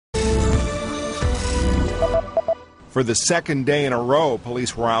For the second day in a row,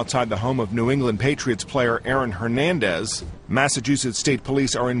 police were outside the home of New England Patriots player Aaron Hernandez. Massachusetts State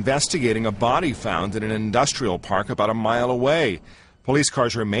Police are investigating a body found in an industrial park about a mile away. Police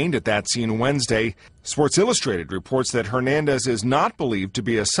cars remained at that scene Wednesday. Sports Illustrated reports that Hernandez is not believed to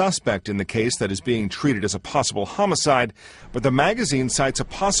be a suspect in the case that is being treated as a possible homicide, but the magazine cites a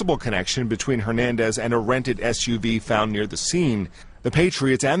possible connection between Hernandez and a rented SUV found near the scene. The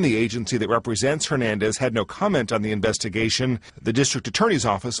Patriots and the agency that represents Hernandez had no comment on the investigation. The district attorney's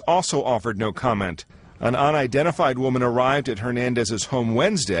office also offered no comment. An unidentified woman arrived at Hernandez's home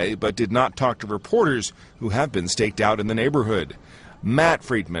Wednesday, but did not talk to reporters who have been staked out in the neighborhood. Matt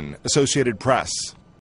Friedman, Associated Press.